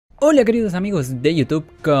Hola queridos amigos de YouTube,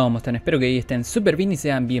 ¿cómo están? Espero que estén súper bien y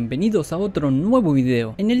sean bienvenidos a otro nuevo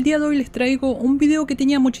video. En el día de hoy les traigo un video que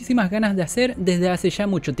tenía muchísimas ganas de hacer desde hace ya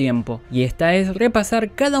mucho tiempo. Y esta es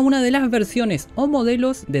repasar cada una de las versiones o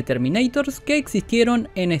modelos de Terminators que existieron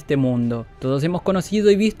en este mundo. Todos hemos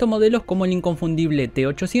conocido y visto modelos como el inconfundible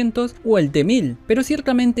T-800 o el T-1000, pero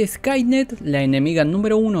ciertamente Skynet, la enemiga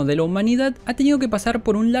número uno de la humanidad, ha tenido que pasar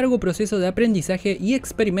por un largo proceso de aprendizaje y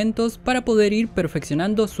experimentos para poder ir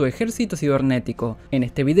perfeccionando su ejército cibernético. En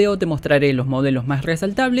este video te mostraré los modelos más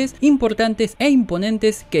resaltables, importantes e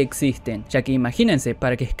imponentes que existen, ya que imagínense,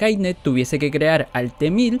 para que Skynet tuviese que crear al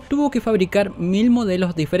T-1000 tuvo que fabricar 1000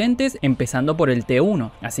 modelos diferentes, empezando por el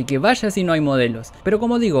T1, así que vaya si no hay modelos. Pero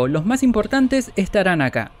como digo, los más importantes estarán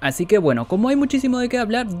acá, así que bueno, como hay muchísimo de qué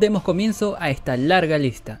hablar, demos comienzo a esta larga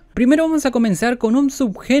lista. Primero vamos a comenzar con un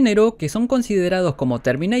subgénero que son considerados como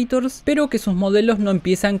Terminators, pero que sus modelos no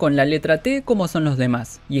empiezan con la letra T como son los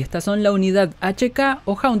demás. Y estas son la unidad HK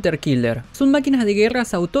o Hunter Killer. Son máquinas de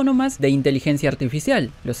guerras autónomas de inteligencia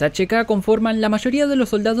artificial. Los HK conforman la mayoría de los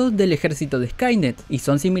soldados del ejército de Skynet y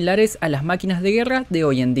son similares a las máquinas de guerra de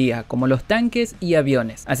hoy en día, como los tanques y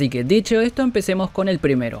aviones. Así que dicho esto, empecemos con el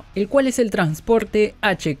primero, el cual es el transporte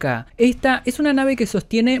HK. Esta es una nave que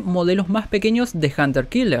sostiene modelos más pequeños de Hunter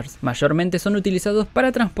Killer. Mayormente son utilizados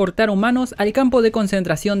para transportar humanos al campo de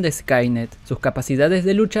concentración de Skynet. Sus capacidades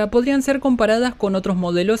de lucha podrían ser comparadas con otros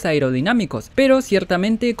modelos aerodinámicos, pero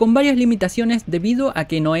ciertamente con varias limitaciones debido a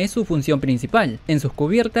que no es su función principal. En sus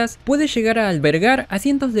cubiertas puede llegar a albergar a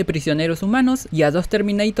cientos de prisioneros humanos y a dos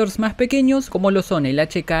Terminators más pequeños como lo son el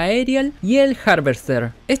HK Aerial y el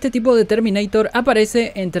Harvester. Este tipo de Terminator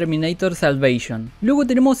aparece en Terminator Salvation. Luego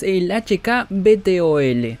tenemos el HK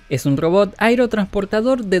BTOL. Es un robot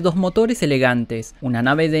aerotransportador de dos motores elegantes, una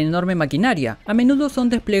nave de enorme maquinaria. A menudo son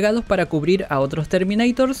desplegados para cubrir a otros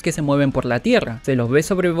Terminators que se mueven por la tierra. Se los ve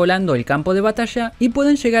sobrevolando el campo de batalla y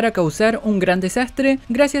pueden llegar a causar un gran desastre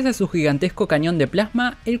gracias a su gigantesco cañón de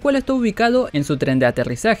plasma, el cual está ubicado en su tren de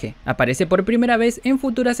aterrizaje. Aparece por primera vez en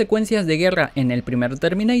futuras secuencias de guerra en el primer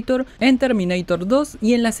Terminator, en Terminator 2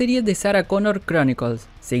 y en la serie de Sarah Connor Chronicles.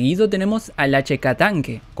 Seguido tenemos al HK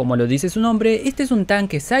Tanque. Como lo dice su nombre, este es un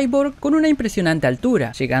tanque cyborg con una impresionante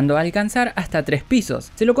altura, llegando a alcanzar hasta 3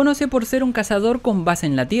 pisos. Se lo conoce por ser un cazador con base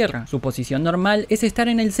en la tierra. Su posición normal es estar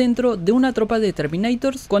en el centro de una tropa de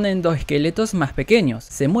Terminators con endoesqueletos más pequeños.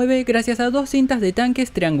 Se mueve gracias a dos cintas de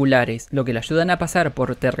tanques triangulares, lo que le ayudan a pasar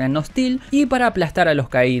por terreno hostil y para aplastar a los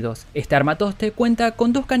caídos. Este armatoste cuenta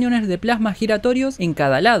con dos cañones de plasma giratorios en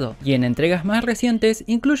cada lado, y en entregas más recientes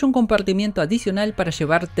incluye un compartimiento adicional para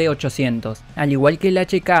llevar T-800. Al igual que el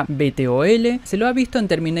HK BTOL, se lo ha visto en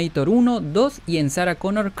Terminator 1, 2 y en Sarah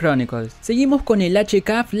Connor Chronicles. Seguimos con el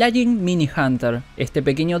HK Flying Mini Hunter. Este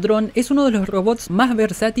pequeño dron es uno de los robots más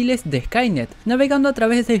versátiles de Skynet, navegando a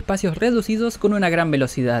través de espacios reducidos con una gran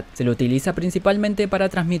velocidad. Se lo utiliza principalmente para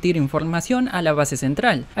transmitir información a la base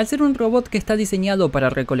central. Al ser un robot que está diseñado para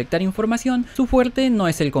recolectar información, su fuerte no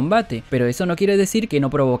es el combate, pero eso no quiere decir que no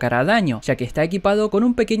provocará daño, ya que está equipado con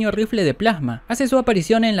un pequeño rifle de plasma. Hace su aparición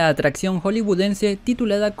en la atracción hollywoodense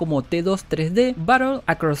titulada como TODOS 3D Battle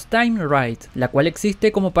Across Time Ride, la cual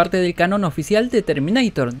existe como parte del canon oficial de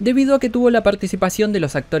Terminator, debido a que tuvo la participación de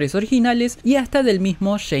los actores originales y hasta del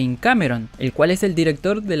mismo Shane Cameron, el cual es el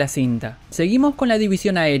director de la cinta. Seguimos con la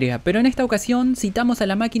división aérea, pero en esta ocasión citamos a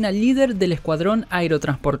la máquina líder del escuadrón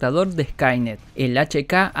aerotransportador de Skynet, el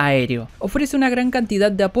HK Aéreo. Ofrece una gran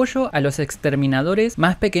cantidad de apoyo a los exterminadores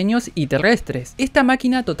más pequeños y terrestres. Esta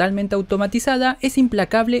máquina totalmente automatizada es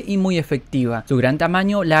implacable y muy efectiva. Su gran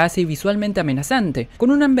tamaño la hace visualmente amenazante. Con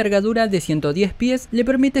una envergadura de 110 pies le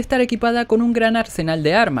permite estar equipada con un gran arsenal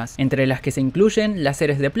de armas, entre las que se incluyen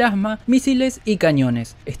láseres de plasma, misiles y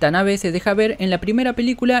cañones. Esta nave se deja ver en la primera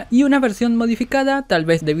película y una versión modificada, tal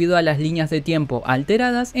vez debido a las líneas de tiempo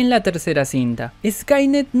alteradas, en la tercera cinta.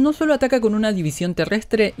 Skynet no solo ataca con una división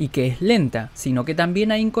terrestre y que es lenta, sino que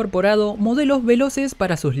también ha incorporado modelos veloces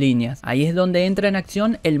para sus líneas. Ahí es donde entra en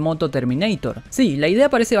acción el Moto Terminator. Sí, la idea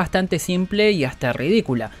parece bastante simple y hasta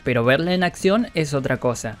ridícula, pero verla en acción es otra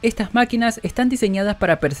cosa. Estas máquinas están diseñadas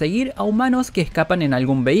para perseguir a humanos que escapan en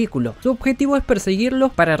algún vehículo. Su objetivo es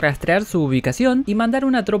perseguirlos para rastrear su ubicación y mandar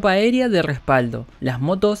una tropa aérea de respaldo. Las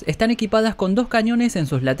motos están equipadas con dos cañones en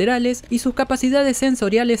sus laterales y sus capacidades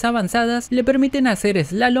sensoriales avanzadas le permiten hacer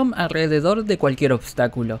slalom alrededor de cualquier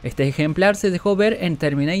obstáculo. Este ejemplar se dejó ver en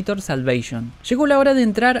Terminator Salvation. Llegó la hora de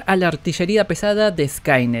entrar a la artillería pesada de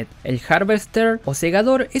Skynet. El Harvester o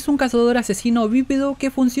segador es un cazador asesino bípedo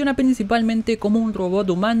que funciona principalmente como un robot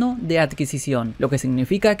humano de adquisición. lo que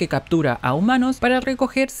significa que captura a humanos para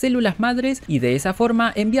recoger células madres y de esa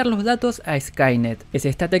forma enviar los datos a Skynet. Es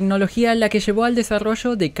esta tecnología la que llevó al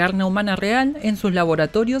desarrollo de carne humana real en sus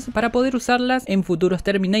laboratorios para poder usarlas en futuros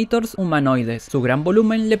Terminators humanoides. Su gran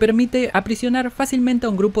volumen le permite aprisionar fácilmente a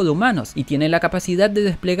un grupo de humanos y tiene la capacidad de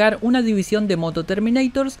desplegar una división de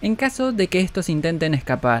Terminators en caso de que estos intenten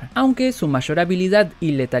escapar, aunque su mayor habilidad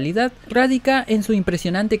y letalidad radica en su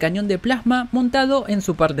impresionante cañón de plasma montado en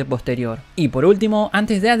su parte posterior. Y por último,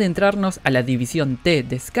 antes de adentrarnos a la división T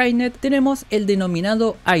de Skynet, tenemos el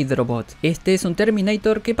denominado Hydrobot. Este es un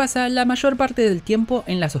Terminator que pasa la mayor parte del tiempo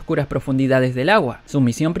en las oscuras profundidades del agua. Su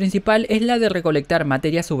misión principal es la de recolectar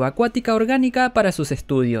materia subacuática orgánica para sus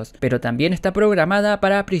estudios, pero también está programada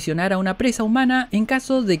para aprisionar a una presa humana en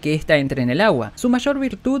caso de que ésta entre en el agua. Su mayor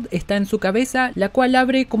virtud está en su cabeza, la cual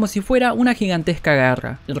abre como si fuera una gigantesca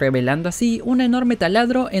garra, revelando así un enorme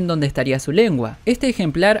taladro en donde estaría su lengua. Este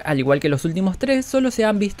ejemplar, al igual que los últimos tres, solo se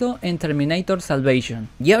han visto en Terminator Salvation.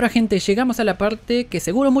 Y ahora, gente, llegamos a la parte que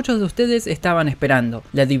seguro muchos de ustedes estaban esperando,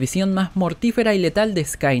 la división más mortífera y letal de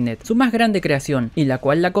Skynet, su más grande creación, y la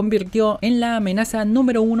cual la convirtió en la amenaza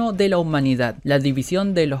número 1 de la humanidad, la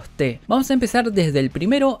división de los T. Vamos a empezar desde el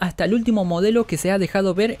primero hasta el último modelo que se ha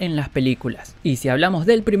dejado ver en las películas. Y si hablamos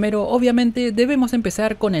del primero, obviamente debemos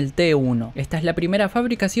empezar con el T1. Esta es la primera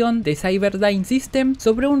fabricación de Cyberdyne System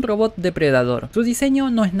sobre un robot depredador. Su diseño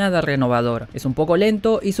no es nada renovador, es un poco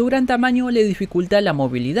lento y su gran tamaño le dificulta la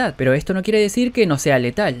movilidad, pero esto no quiere decir que no sea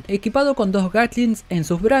letal. Equipado con 2 Gatlings en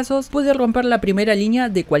sus brazos, puede romper la primera línea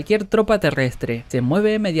de cualquier tropa terrestre. Se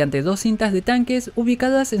mueve mediante 2 cintas de tanques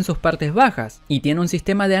ubicadas en sus partes bajas y tiene un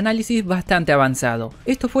sistema de análisis bastante avanzado.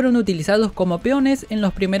 Estos fueron utilizados como peones en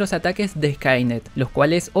los primeros ataques de Skynet, los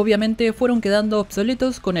cuales obviamente fueron quedando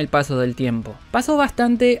obsoletos con el paso del tiempo. Pasó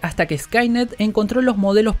bastante hasta que Skynet encontró los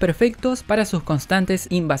modelos perfectos para sus constantes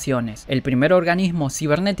invasiones. El primer organismo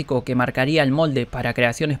cibernético que marcaría el molde para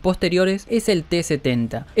creaciones posteriores es el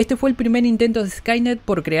T-70. Este fue el primer intento de Skynet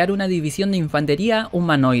por crear una división de infantería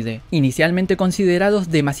humanoide, inicialmente considerados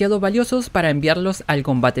demasiado valiosos para enviarlos al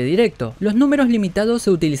combate directo. Los números limitados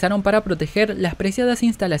se utilizaron para proteger las preciadas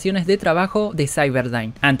instalaciones de trabajo de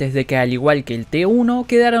Cyberdyne, antes de que, al igual que el T1,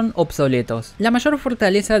 quedaran obsoletos. La mayor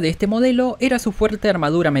fortaleza de este modelo era su fuerte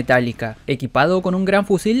armadura metálica, equipado con un gran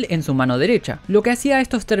fusil en su mano derecha. Lo que hacía a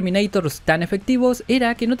estos Terminators tan efectivos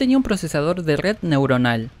era que no tenía un procesador de red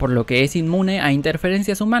neuronal, por lo que es inmune a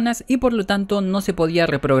interferencias humanas y por lo tanto no se podía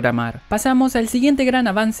reprogramar. Pasamos al siguiente gran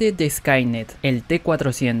avance de Skynet, el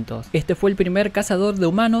T-400. Este fue el primer cazador de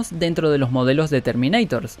humanos dentro de los modelos de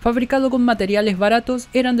Terminators. Fabricado con materiales baratos,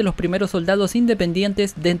 eran de los primeros soldados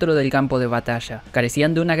independientes dentro del campo de batalla.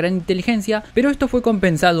 Carecían de una gran inteligencia, pero esto fue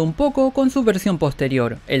compensado un poco con su versión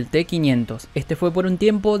posterior, el T-500. Este fue por un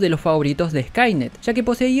tiempo de los favoritos de Skynet, ya que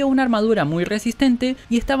poseía una armadura muy resistente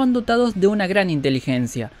y estaban dotados de una gran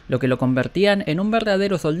inteligencia, lo que lo convertían en un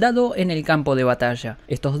verdadero soldado en el campo de batalla.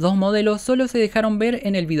 Estos dos modelos solo se dejaron ver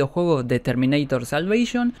en el videojuego de Terminator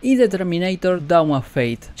Salvation y de Terminator Dawn of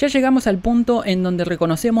Fate. Ya llegamos al punto en donde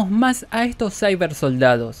reconocemos más a estos cyber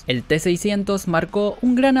soldados. El T-600 marcó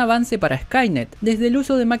un gran avance para Skynet, desde el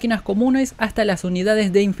uso de máquinas comunes hasta las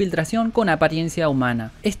unidades de infiltración con apariencia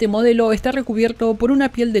humana. Este modelo está recubierto por una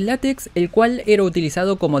piel de látex, el cual era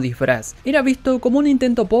utilizado como disfraz. Era visto como un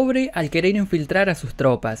intento pobre al querer infiltrar a sus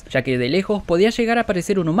tropas, ya que de lejos podía llegar a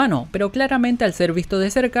parecer un humano, pero claramente al ser visto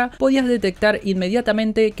de cerca podías detectar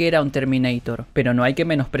inmediatamente que era un Terminator. Pero no hay que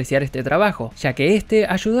menospreciar este trabajo, ya que este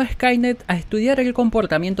ayudó a Skynet a estudiar el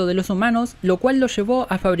comportamiento de los humanos, lo cual lo llevó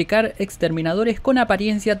a fabricar exterminadores con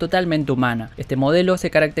apariencia totalmente humana. Este modelo se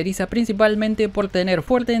caracteriza principalmente por tener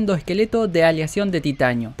fuerte endoesqueleto de aleación de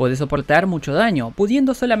titanio. Puede soportar mucho daño,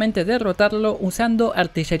 pudiendo solamente derrotarlo usando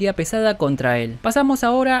artillería pesada contra él. Pasamos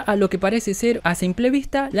ahora a lo que parece ser a simple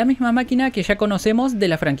vista la misma máquina que ya conocemos de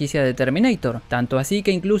la franquicia de Terminator, tanto así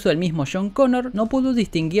que incluso el mismo John Connor no pudo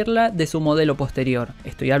distinguirla de su modelo posterior.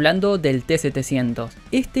 Estoy hablando del T-700.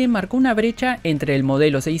 Este marcó una brecha entre el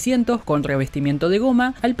modelo 600 con revestimiento de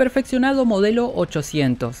goma al perfeccionado modelo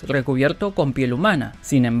 800 recubierto con piel humana.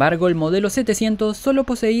 Sin embargo, el modelo 700 solo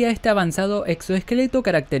poseía este avanzado exoesqueleto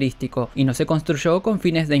característico y no se construyó con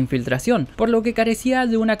fines de infiltración, por lo que carecía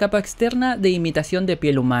de una capa externa de imitación de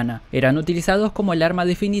piel humana. Eran utilizados como el arma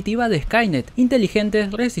definitiva de Skynet,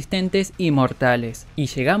 inteligentes, resistentes y mortales. Y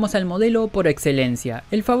llegamos al modelo por excelencia,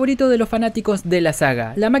 el favorito de los fanáticos de la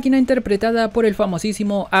saga, la máquina interpretada por el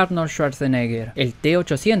famosísimo Arnold Schwarzenegger, el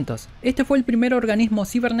T-800. Este fue el primer organismo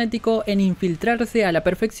cibernético en infiltrarse a la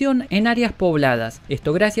perfección en áreas pobladas.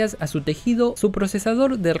 Esto gracias a su tejido, su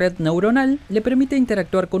procesador de red neuronal le permite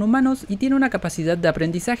interactuar con humanos y tiene una capacidad de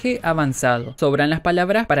aprendizaje avanzado. Sobran las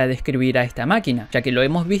palabras para describir a esta máquina, ya que lo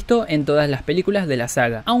hemos visto en todas las películas de la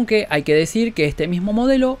saga, aunque hay que decir que este mismo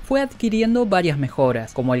modelo fue adquiriendo varias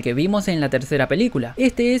mejoras, como el que vimos en la tercera película.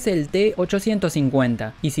 Este es el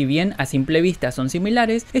T850, y si bien a simple vista son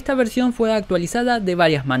similares, esta versión fue actualizada de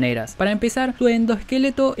varias maneras. Para empezar, su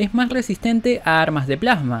endoesqueleto es más resistente a armas de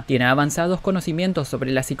plasma, tiene avanzados conocimientos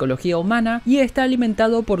sobre la psicología humana y está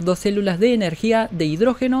alimentado por 2 células de energía de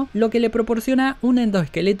hidrógeno, lo que le proporciona un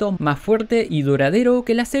endoesqueleto más fuerte y duradero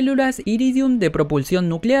que las células iridium de propulsión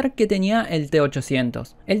nuclear que tenía el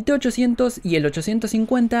T800. El T800 y el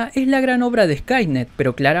 850 es la gran obra de Skynet,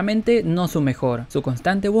 pero claramente no su mejor. Su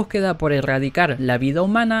constante búsqueda por erradicar la vida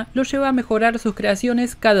humana lo lleva a mejorar sus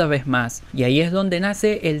creaciones cada vez más, y ahí es donde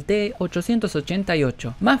nace el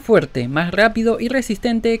T888, más fuerte, más rápido y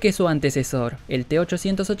resistente que su antecesor. El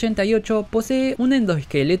T888 posee un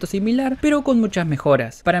endoesqueleto similar, pero con muchas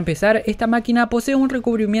mejoras. Para empezar, esta máquina posee un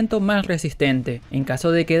recubrimiento más resistente. En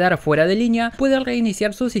caso de quedar fuera de línea, puede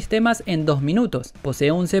reiniciar sus sistemas en 2 minutos.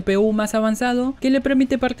 Posee un CPU más avanzado que le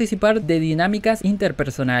permite participar de dinámicas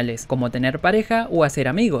interpersonales, como tener pareja o hacer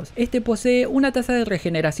amigos. Este posee una tasa de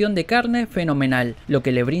regeneración de carne fenomenal, lo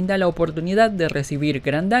que le brinda la oportunidad de recibir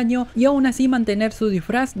gran daño y aún así mantener su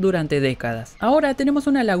disfraz durante décadas. Ahora tenemos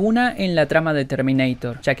una laguna en la trama de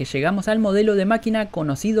Terminator, ya que llegamos al modelo de máquina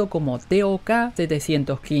conocido como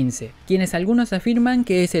TOK-715, quienes algunos afirman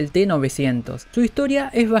que es el T900. Su historia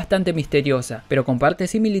es bastante misteriosa, pero comparte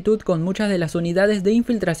similitud con muchas de las unidades de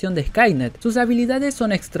infiltración de Skynet. Sus habilidades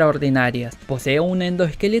son extraordinarias. Posee un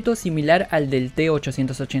endoesqueleto similar al del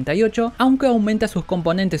T888, aunque aumenta sus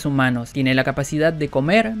componentes humanos. Tiene la capacidad de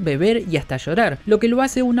comer, beber y hasta llorar, lo que lo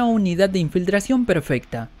hace una unidad de infiltración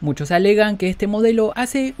perfecta. Muchos alegan que este modelo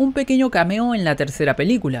hace un pequeño cameo en la tercera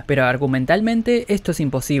película, pero argumentalmente esto es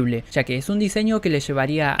imposible, ya que es un diseño que le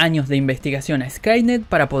llevaría años de investigación a Skynet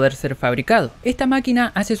para poder ser fabricado. Esta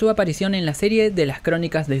máquina hace su aparición en la serie de las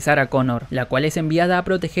crónicas de Sarah Connor, la cual es enviada a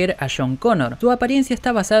proteger a John Connor. Su apariencia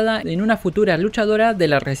está basada en una futura luchadora de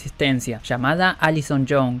la resistencia, llamada Allison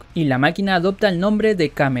Young, y la máquina adopta el nombre de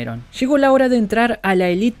Cameron. Llegó la hora de entrar a la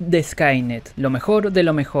elite de Skynet, lo mejor de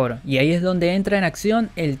lo mejor, y ahí es donde entra en acción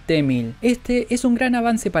el T-1000. Este es un gran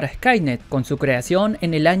avance para Skynet, con su creación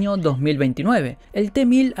en el año 2029. El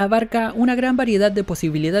T-1000 abarca una gran variedad de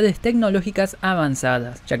posibilidades tecnológicas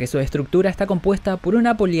avanzadas, ya que su estructura está compuesta por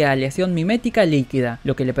una polialeación mimética líquida,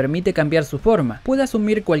 lo que le permite cambiar su forma. Puede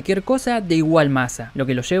asumir cualquier cosa de igual masa, lo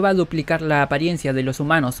que lo lleva a duplicar la apariencia de los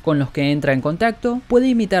humanos con los que entra en contacto, puede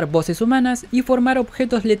imitar voces humanas y formar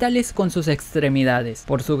objetos letales con sus extremidades.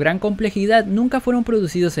 Por su gran complejidad nunca fueron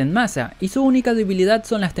producidos en masa, y su única debilidad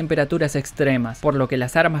son las temperaturas extremas, por lo que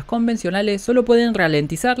las armas convencionales solo pueden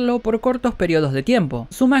ralentizarlo por cortos periodos de tiempo.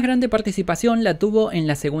 Su más grande participación la tuvo en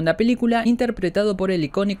la segunda película, interpretado por el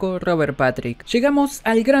icónico Robert Patrick. Llegamos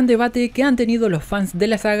al gran debate que han tenido los fans de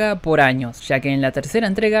la saga por años, ya que en la tercera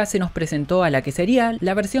entrega se nos presentó a la que sería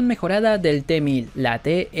la versión mejorada del T-1000, la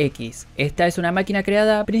TX. Esta es una máquina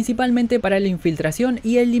creada principalmente para la infiltración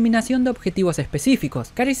y eliminación de objetivos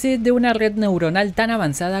específicos. Carece de una red neuronal tan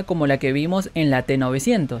avanzada como la que vimos en la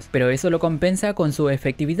T900, pero eso lo compensa con su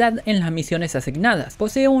efectividad en las misiones asignadas.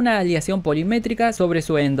 Posee una aleación polimétrica sobre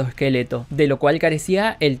su endoesqueleto, de lo cual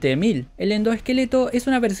carecía el T-1000. El endoesqueleto es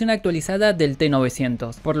una versión actualizada del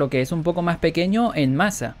T900, por lo que es un poco más pequeño en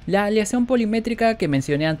masa. La aleación polimétrica que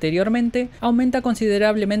mencioné anteriormente aumenta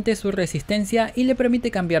considerablemente su resistencia y le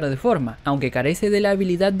permite cambiar de forma, aunque carece de la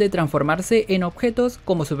habilidad de transformarse en objetos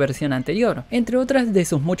como su versión anterior. Entre otras de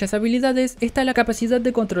sus muchas habilidades está la capacidad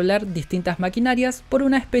de controlar distintas maquinarias por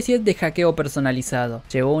una especie de hackeo personalizado.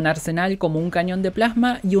 Llevó un arsenal como un cañón de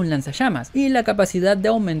plasma y un lanzallamas, y la capacidad de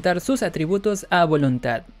aumentar sus atributos a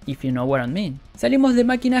voluntad, if you know what I mean. Salimos de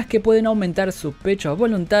máquinas que pueden aumentar su pecho a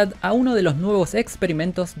voluntad a uno de los nuevos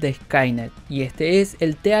experimentos de Skynet, y este es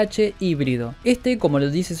el TH híbrido. Este, como lo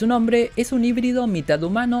dice su nombre, es un híbrido mitad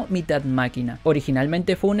humano, mitad máquina.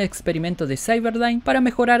 Originalmente fue un experimento de Cyberdyne para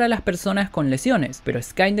mejorar a las personas con lesiones, pero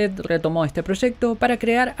Skynet retomó este proyecto para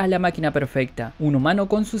crear a la máquina perfecta, un humano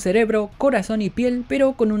con su cerebro, corazón y piel,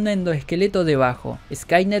 pero con un endoesqueleto debajo.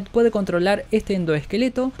 Skynet puede controlar este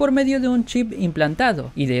endoesqueleto por medio de un chip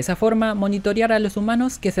implantado, y de esa forma monitorear a los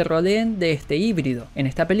humanos que se rodeen de este híbrido. En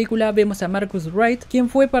esta película vemos a Marcus Wright, quien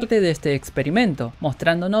fue parte de este experimento,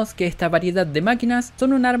 mostrándonos que esta variedad de máquinas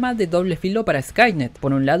son un arma de doble filo para Skynet.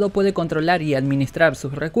 Por un lado puede controlar y administrar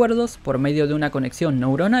sus recuerdos por medio de una conexión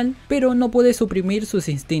neuronal, pero no puede suprimir sus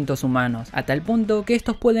instintos humanos, a tal punto que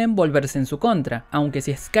estos pueden volverse en su contra, aunque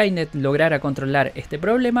si Skynet lograra controlar este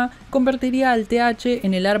problema, convertiría al TH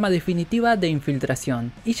en el arma definitiva de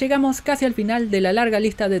infiltración. Y llegamos casi al final de la larga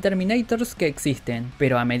lista lista de Terminators que existen,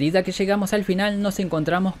 pero a medida que llegamos al final nos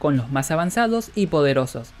encontramos con los más avanzados y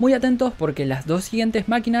poderosos. Muy atentos porque las dos siguientes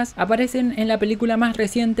máquinas aparecen en la película más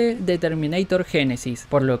reciente de Terminator Genesis,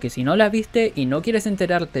 por lo que si no la viste y no quieres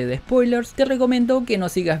enterarte de spoilers, te recomiendo que no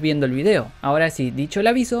sigas viendo el video. Ahora sí, dicho el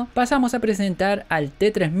aviso, pasamos a presentar al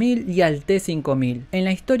T-3000 y al T-5000. En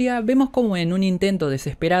la historia vemos como en un intento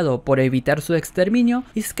desesperado por evitar su exterminio,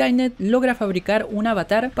 Skynet logra fabricar un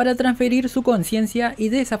avatar para transferir su conciencia y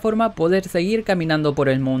de esa forma poder seguir caminando por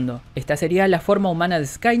el mundo. Esta sería la forma humana de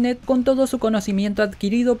Skynet con todo su conocimiento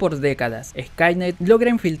adquirido por décadas. Skynet logra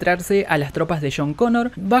infiltrarse a las tropas de John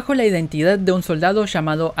Connor bajo la identidad de un soldado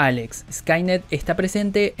llamado Alex. Skynet está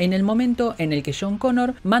presente en el momento en el que John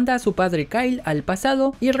Connor manda a su padre Kyle al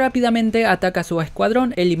pasado y rápidamente ataca a su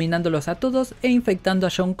escuadrón, eliminándolos a todos e infectando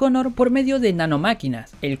a John Connor por medio de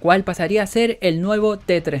nanomáquinas, el cual pasaría a ser el nuevo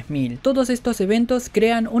T-3000. Todos estos eventos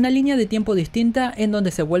crean una línea de tiempo distinta en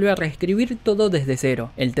donde se vuelve a reescribir todo desde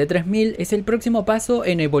cero. El T-3000 es el próximo paso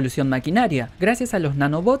en evolución maquinaria. Gracias a los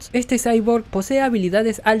nanobots, este cyborg posee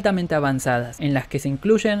habilidades altamente avanzadas, en las que se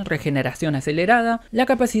incluyen regeneración acelerada, la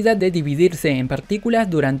capacidad de dividirse en partículas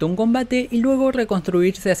durante un combate y luego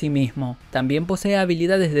reconstruirse a sí mismo. También posee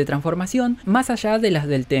habilidades de transformación más allá de las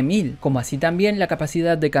del T-1000, como así también la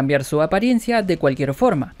capacidad de cambiar su apariencia de cualquier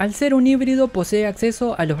forma. Al ser un híbrido posee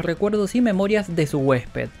acceso a los recuerdos y memorias de su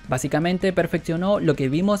huésped. Básicamente perfeccionó lo que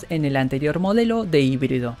vimos en el anterior modelo de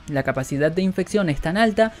híbrido. La capacidad de infección es tan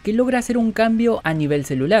alta que logra hacer un cambio a nivel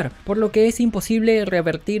celular, por lo que es imposible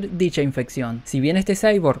revertir dicha infección. Si bien este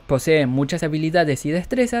cyborg posee muchas habilidades y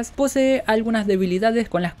destrezas, posee algunas debilidades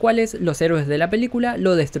con las cuales los héroes de la película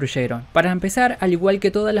lo destruyeron. Para empezar, al igual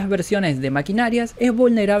que todas las versiones de maquinarias, es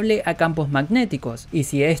vulnerable a campos magnéticos, y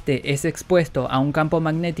si este es expuesto a un campo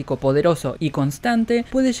magnético poderoso y constante,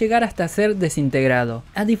 puede llegar hasta ser desintegrado.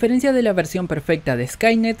 A diferencia de la versión perfecta de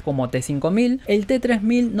Skynet como T-5000, el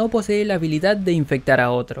T-3000 no posee la habilidad de infectar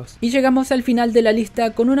a otros. Y llegamos al final de la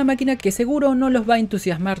lista con una máquina que seguro no los va a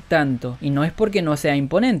entusiasmar tanto, y no es porque no sea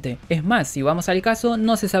imponente. Es más, si vamos al caso,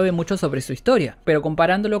 no se sabe mucho sobre su historia, pero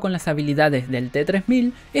comparándolo con las habilidades del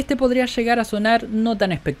T-3000, este podría llegar a sonar no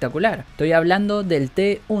tan espectacular. Estoy hablando del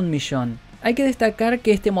T-1000. Hay que destacar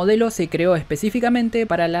que este modelo se creó específicamente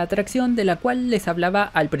para la atracción de la cual les hablaba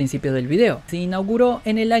al principio del video. Se inauguró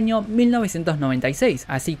en el año 1996,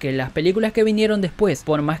 así que las películas que vinieron después,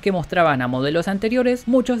 por más que mostraban a modelos anteriores,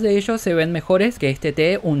 muchos de ellos se ven mejores que este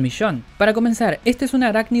T-1000. Para comenzar, este es un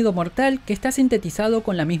arácnido mortal que está sintetizado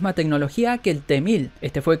con la misma tecnología que el T-1000.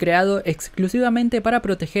 Este fue creado exclusivamente para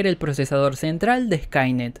proteger el procesador central de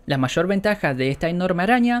Skynet. La mayor ventaja de esta enorme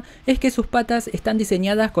araña es que sus patas están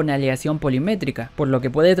diseñadas con aleación polimétrica, por lo que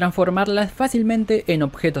puede transformarlas fácilmente en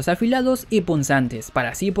objetos afilados y punzantes,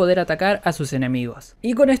 para así poder atacar a sus enemigos.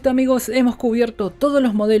 Y con esto, amigos, hemos cubierto todos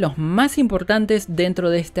los modelos más importantes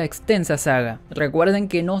dentro de esta extensa saga. Recuerden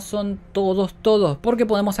que no son todos, porque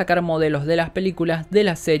podemos sacar modelos de las películas, de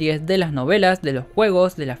las series, de las novelas, de los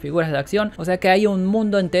juegos, de las figuras de acción, o sea que hay un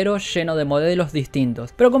mundo entero lleno de modelos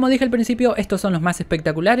distintos. Pero como dije al principio, estos son los más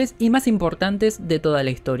espectaculares y más importantes de toda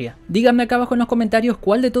la historia. Díganme acá abajo en los comentarios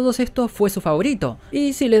cuál de todos estos fue su favorito,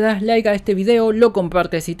 y si le das like a este video, lo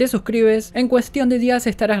compartes y te suscribes, en cuestión de días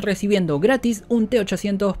estarás recibiendo gratis un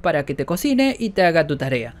T800 para que te cocine y te haga tu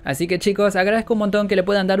tarea. Así que chicos, agradezco un montón que le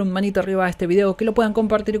puedan dar un manito arriba a este video, que lo puedan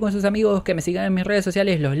compartir con sus amigos, que me sigan en mis redes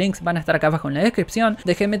sociales, los links van a estar acá abajo en la descripción.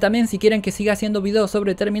 Déjenme también si quieren que siga haciendo videos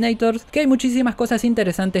sobre Terminators, que hay muchísimas cosas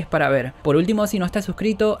interesantes para ver. Por último, si no estás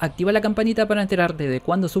suscrito, activa la campanita para enterarte de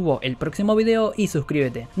cuando subo el próximo video y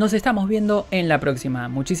suscríbete. Nos estamos viendo en la próxima.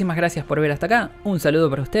 Muchísimas gracias por ver hasta acá, un saludo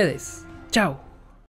para ustedes, chao.